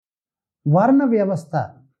Varna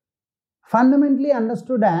Vyavasta, fundamentally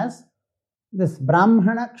understood as this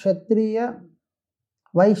Brahmana, Kshatriya,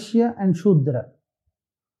 Vaishya and Shudra.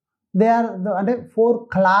 They are the 4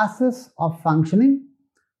 classes of functioning,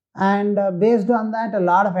 and based on that a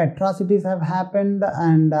lot of atrocities have happened,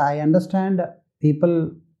 and I understand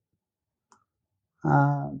people,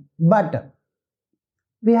 but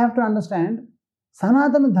we have to understand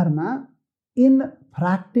Sanatana Dharma in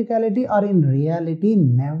practicality or in reality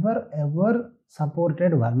never ever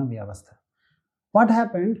supported Varna Vyavastha. What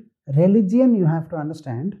happened? Religion, you have to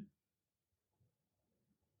understand,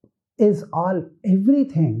 is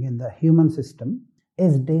everything in the human system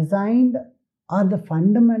is designed, or the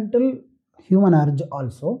fundamental human urge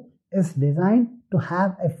also is designed to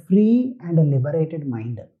have a free and a liberated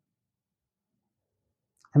mind.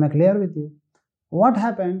 Am I clear with you? What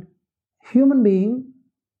happened? Human being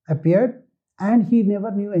appeared and he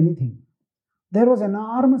never knew anything. There was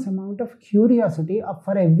enormous amount of curiosity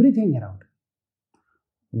for everything around.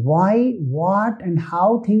 Why, what and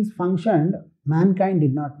how things functioned, mankind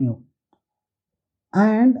did not know.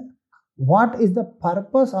 And what is the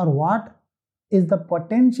purpose or what is the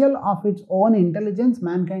potential of its own intelligence,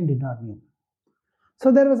 mankind did not know. So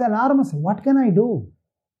there was enormous, what can I do?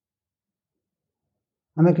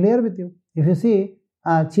 Am I clear with you? If you see,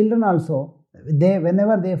 children also,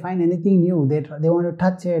 whenever they find anything new, they want to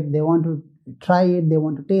touch it, they want to try it, they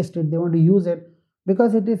want to taste it, they want to use it,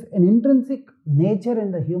 because it is an intrinsic nature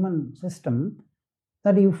in the human system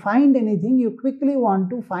that you find anything, you quickly want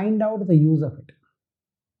to find out the use of it.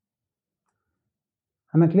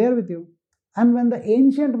 Am I clear with you? And when the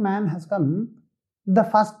ancient man has come, the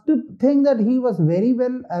first thing that he was very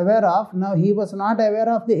well aware of, now he was not aware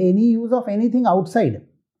of any use of anything outside,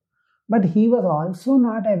 but he was also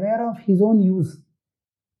not aware of his own use.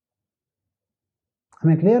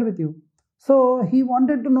 Am I clear with you? So he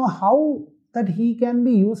wanted to know how that he can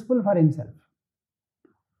be useful for himself.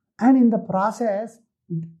 And in the process,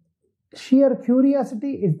 sheer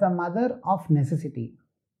curiosity is the mother of necessity,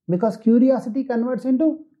 because curiosity converts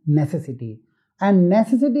into necessity, and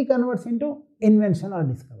necessity converts into invention or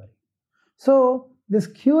discovery. So this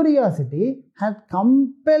curiosity had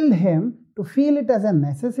compelled him to feel it as a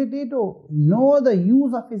necessity to know the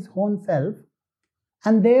use of his own self,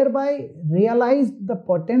 and thereby realized the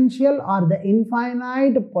potential or the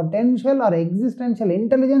infinite potential or existential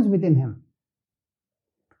intelligence within him.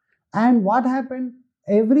 And what happened?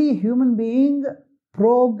 Every human being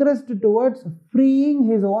progressed towards freeing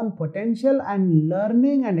his own potential and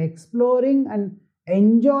learning and exploring and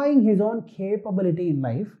enjoying his own capability in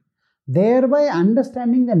life, thereby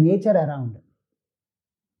understanding the nature around.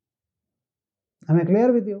 Am I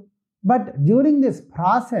clear with you? But during this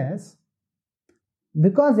process,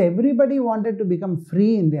 because everybody wanted to become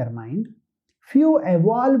free in their mind, few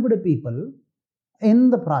evolved people in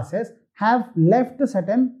the process have left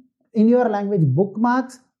certain, in your language,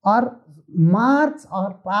 bookmarks or marks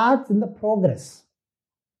or paths in the progress.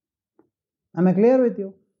 Am I clear with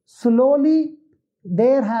you? Slowly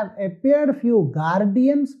there have appeared few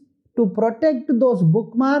guardians to protect those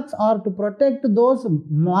bookmarks or to protect those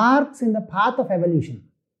marks in the path of evolution.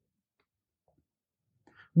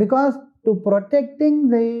 Because to protecting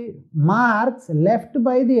the marks left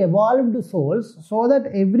by the evolved souls, so that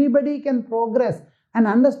everybody can progress and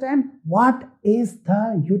understand what is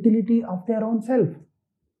the utility of their own self.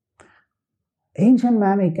 Ancient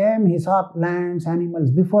man, he came, he saw plants,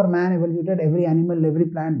 animals. Before man evoluted, every animal, every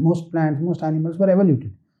plant, most plants, most animals were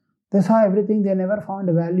evoluted. They saw everything, they never found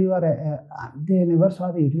a value or they never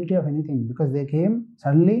saw the utility of anything, because they came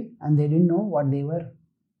suddenly and they didn't know what they were.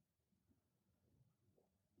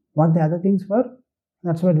 What the other things were,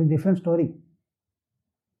 that's a different story.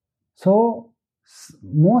 So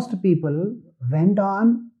most people went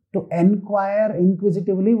on to inquire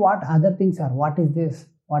inquisitively what other things are. What is this?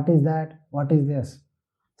 What is that? What is this?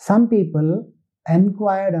 Some people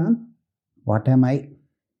inquired on what am I?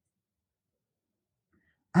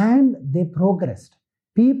 And they progressed.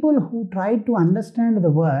 People who tried to understand the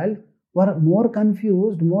world were more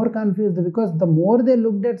confused, because the more they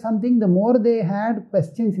looked at something, the more they had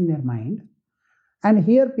questions in their mind. And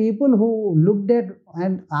here people who looked at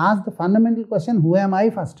and asked the fundamental question, who am I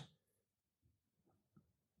first?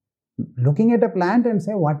 Looking at a plant and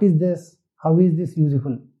say, what is this? How is this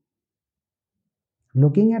useful?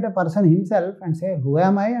 Looking at a person himself and say, who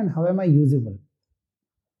am I and how am I useful?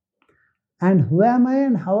 And who am I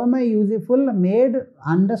and how am I useful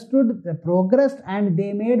understood, progressed, and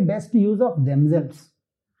they made best use of themselves.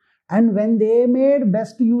 And when they made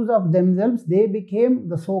best use of themselves, they became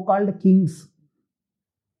the so-called kings.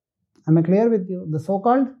 Am I clear with you? The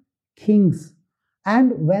so-called kings.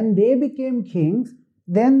 And when they became kings,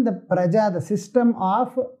 then the praja, the system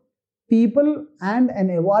of people and an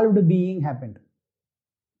evolved being happened.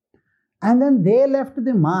 And then they left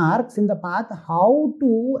the marks in the path how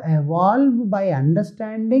to evolve by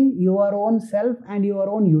understanding your own self and your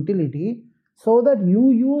own utility, so that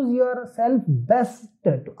you use yourself best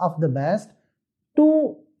of the best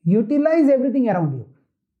to utilize everything around you.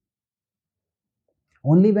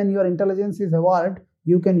 Only when your intelligence is evolved,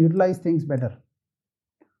 you can utilize things better.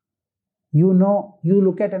 You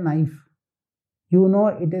look at a knife, you know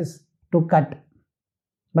it is to cut,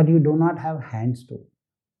 but you do not have hands to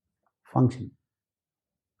function.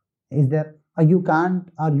 Is there? Or you can't,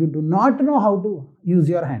 or you do not know how to use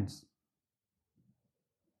your hands.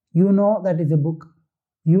 You know that is a book.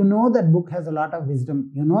 You know that book has a lot of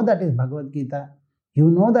wisdom. You know that is Bhagavad Gita. You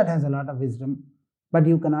know that has a lot of wisdom, but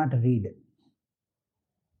you cannot read.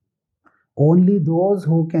 Only those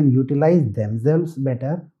who can utilize themselves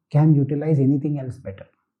better can utilize anything else better.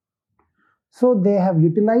 So they have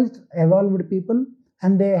utilized evolved people,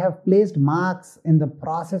 and they have placed marks in the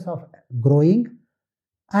process of growing,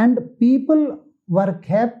 and people were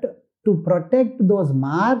kept to protect those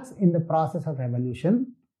marks in the process of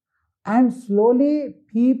evolution. And slowly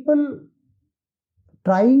people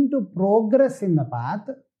trying to progress in the path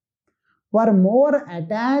were more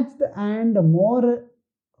attached and more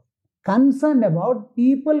concerned about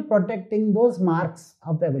people protecting those marks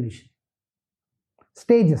of evolution.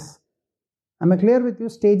 Stages. Am I clear with you?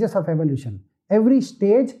 Stages of evolution. Every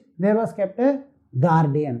stage there was kept a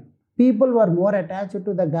guardian. People were more attached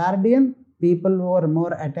to the guardian. People were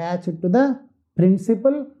more attached to the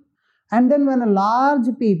principle. And then when a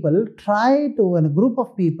group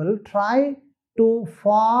of people try to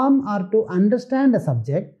form or to understand a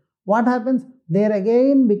subject, what happens? There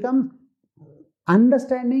again becomes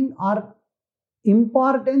understanding or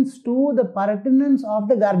importance to the pertinence of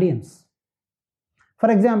the guardians.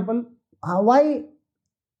 For example, why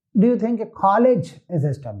do you think a college is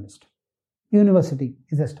established? University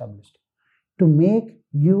is established to make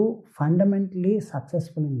you fundamentally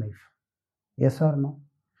successful in life. Yes or no?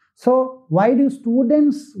 So why do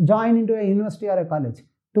students join into a university or a college?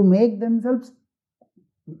 To make themselves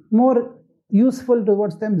more useful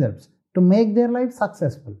towards themselves, to make their life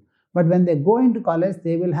successful. But when they go into college,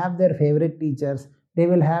 they will have their favorite teachers, they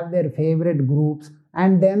will have their favorite groups,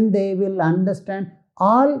 and then they will understand.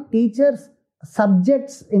 All teachers,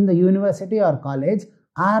 subjects in the university or college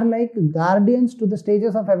are like guardians to the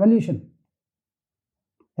stages of evolution.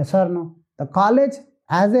 Yes or no? The college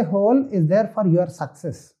as a whole is there for your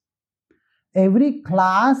success. Every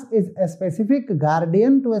class is a specific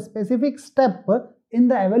guardian to a specific step in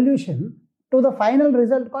the evolution to the final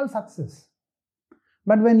result called success.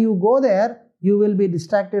 But when you go there, you will be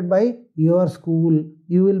distracted by your school.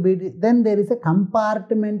 Then there is a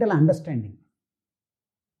compartmental understanding.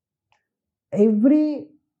 Every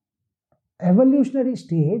evolutionary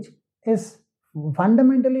stage is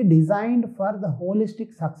fundamentally designed for the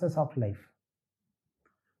holistic success of life.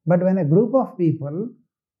 But when a group of people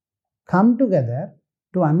come together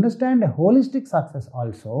to understand a holistic success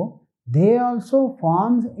also, they also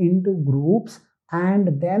forms into groups,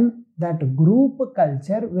 and then that group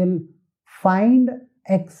culture will find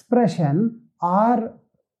expression or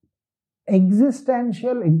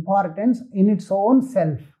existential importance in its own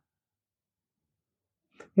self.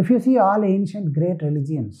 If you see all ancient great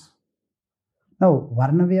religions, now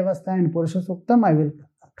Varna, Vyavasta and Purusha Suktam I will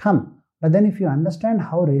come, but then if you understand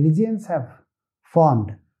how religions have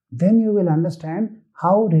formed, then you will understand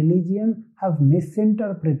how religions have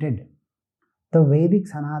misinterpreted the Vedic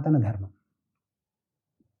Sanatana Dharma.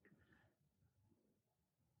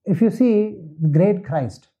 If you see the great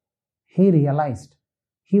Christ, he realized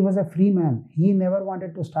he was a free man. He never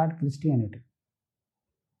wanted to start Christianity.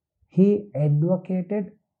 He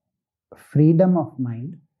advocated freedom of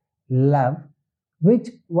mind, love, which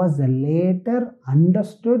was later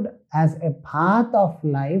understood as a path of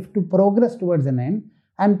life to progress towards an end,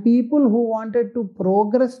 and people who wanted to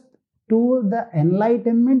progress to the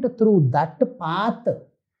enlightenment through that path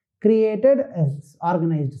created an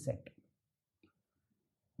organized sect.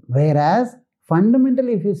 Whereas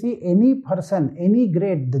fundamentally, if you see any person, any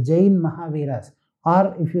great, the Jain Mahaviras,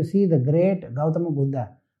 or if you see the great Gautama Buddha,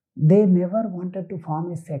 they never wanted to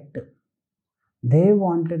form a sect. They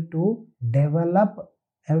wanted to develop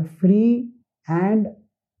a free and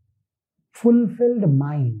fulfilled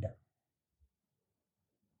mind.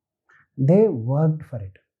 They worked for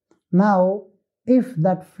it. Now, if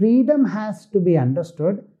that freedom has to be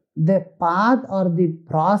understood, the path or the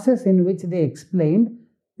process in which they explained,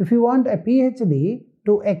 if you want a PhD,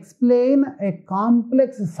 to explain a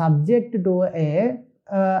complex subject to a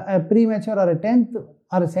premature or a 10th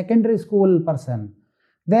or a secondary school person,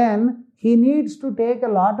 then he needs to take a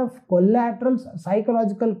lot of collaterals,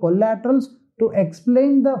 psychological collaterals, to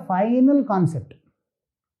explain the final concept.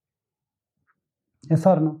 Yes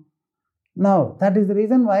or no? Now, that is the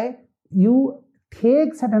reason why you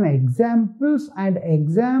take certain examples, and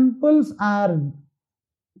examples are,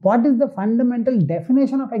 what is the fundamental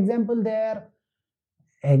definition of example there?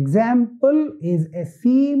 Example is a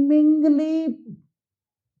seemingly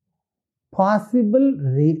possible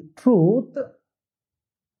truth,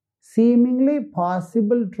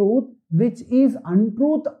 which is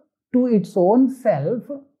untruth to its own self,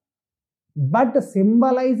 but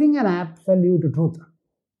symbolizing an absolute truth.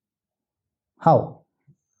 How?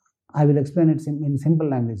 I will explain it in simple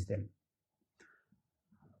language then.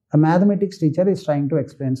 A mathematics teacher is trying to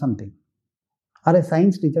explain something, or a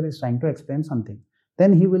science teacher is trying to explain something.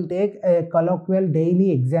 Then he will take a colloquial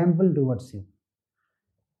daily example towards you.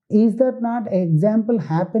 Is that not an example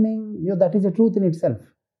happening? That is a truth in itself.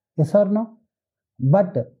 Yes or no?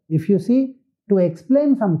 But if you see, to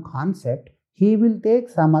explain some concept, he will take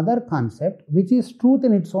some other concept which is truth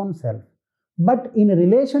in its own self. But in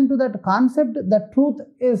relation to that concept, the truth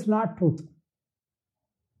is not truth.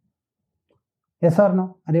 Yes or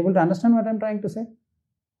no? Are you able to understand what I am trying to say?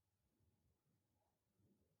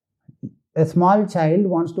 A small child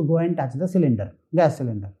wants to go and touch the cylinder, gas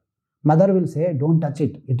cylinder. Mother will say, don't touch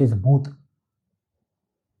it, it is bhoot.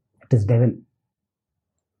 It is devil.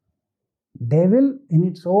 Devil in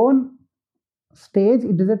its own stage,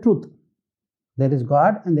 it is a truth. There is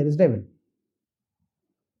God and there is devil.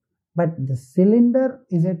 But the cylinder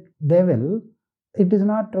is a devil, it is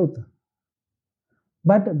not truth.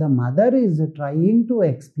 But the mother is trying to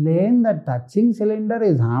explain that touching cylinder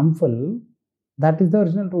is harmful. That is the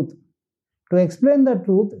original truth. To explain the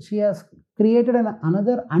truth, she has created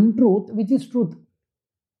another untruth, which is truth.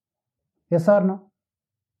 Yes or no?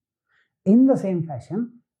 In the same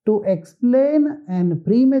fashion, to explain a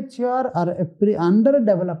premature or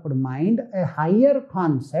underdeveloped mind a higher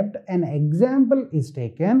concept, an example is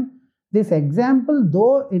taken. This example,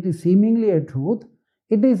 though it is seemingly a truth,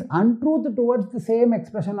 it is untruth towards the same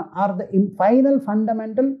expression or the final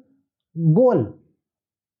fundamental goal.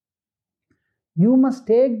 You must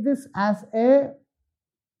take this as a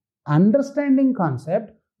understanding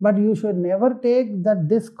concept, but you should never take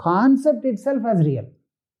this concept itself as real.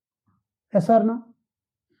 Yes or no?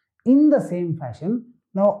 In the same fashion,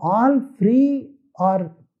 now all free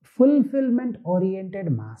or fulfillment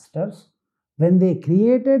oriented masters, when they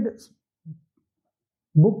created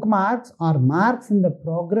bookmarks or marks in the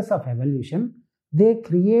progress of evolution, they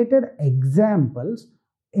created examples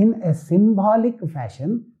in a symbolic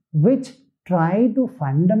fashion which try to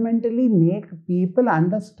fundamentally make people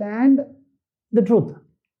understand the truth.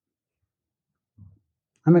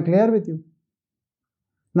 Am I clear with you?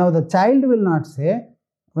 Now the child will not say,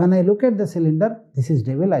 when I look at the cylinder, this is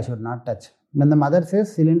devil, I should not touch. When the mother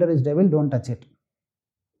says cylinder is devil, don't touch it.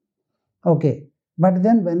 Okay. But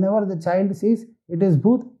then whenever the child sees it is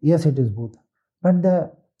bhoot, yes, it is bhoot. But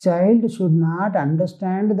the child should not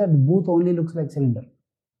understand that bhoot only looks like cylinder.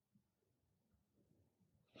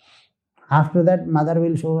 After that, mother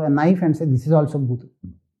will show a knife and say, this is also bhoot.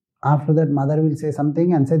 After that, mother will say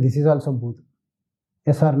something and say, this is also bhoot.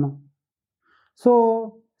 Yes or no?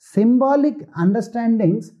 So, symbolic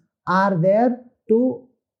understandings are there to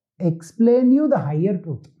explain you the higher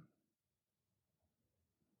truth.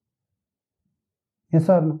 Yes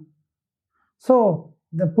or no? So,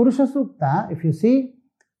 the Purusha Sukta, if you see,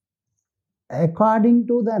 according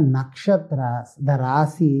to the nakshatras, the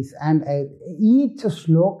rasis, and each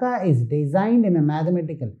shloka is designed in a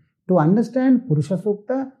mathematical. To understand Purusha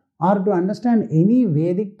Sukta or to understand any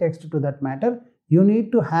Vedic text to that matter, you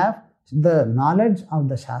need to have the knowledge of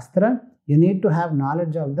the Shastra, you need to have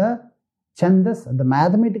knowledge of the Chandas, the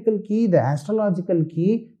mathematical key, the astrological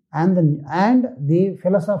key, and the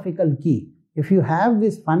philosophical key. If you have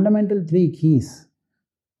these fundamental three keys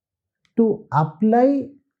to apply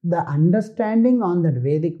the understanding on that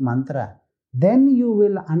Vedic mantra, then you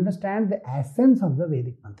will understand the essence of the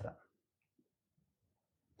Vedic mantra.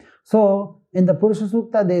 So, in the Purusha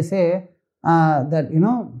Sukta, they say that,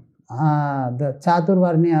 the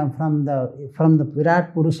Chaturvarnya from the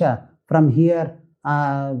Virat Purusha, from here,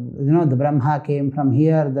 the Brahma came from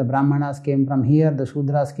here, the Brahmanas came from here, the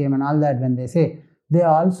Shudras came and all that. When they say, they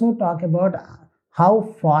also talk about how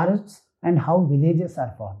forests and how villages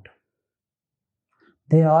are formed.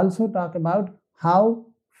 They also talk about how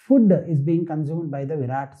food is being consumed by the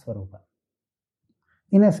Virat Swarupa.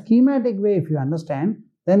 In a schematic way, if you understand,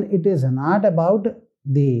 then it is not about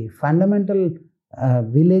the fundamental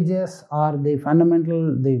villages or the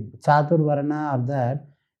Chatur Varna or that,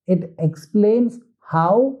 it explains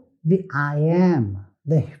how the I am,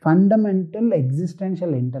 the fundamental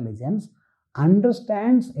existential intelligence,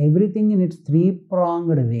 understands everything in its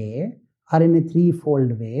three-pronged way or in a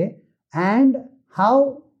threefold way, and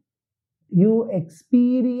how you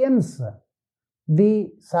experience the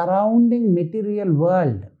surrounding material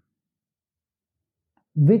world,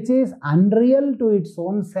 which is unreal to its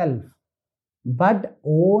own self, but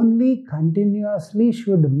only continuously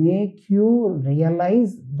should make you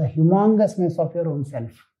realize the humongousness of your own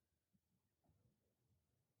self.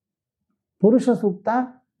 Purusha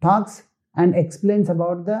Sukta talks and explains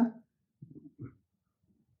about the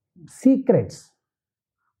secrets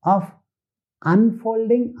of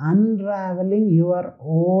unfolding, unraveling your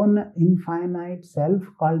own infinite self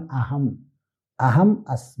called Aham. Aham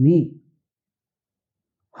Asmi.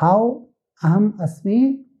 How Aham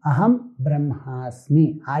Asmi? Aham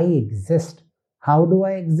Brahmasmi. I exist. How do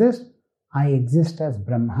I exist? I exist as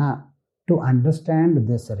Brahma. To understand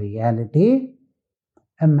this reality,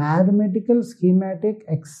 a mathematical schematic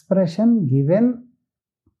expression given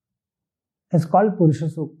is called Purusha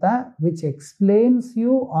Sukta, which explains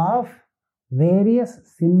you of various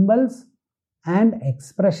symbols and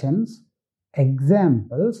expressions,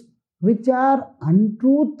 examples, which are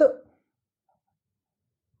untruth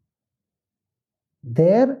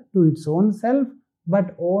there to its own self,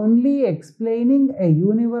 but only explaining a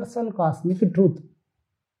universal cosmic truth.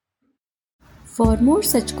 For more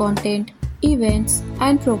such content, events,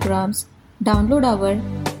 and programs, download our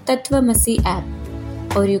Tattvamasi app,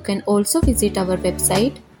 or you can also visit our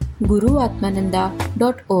website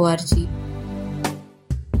guruatmananda.org.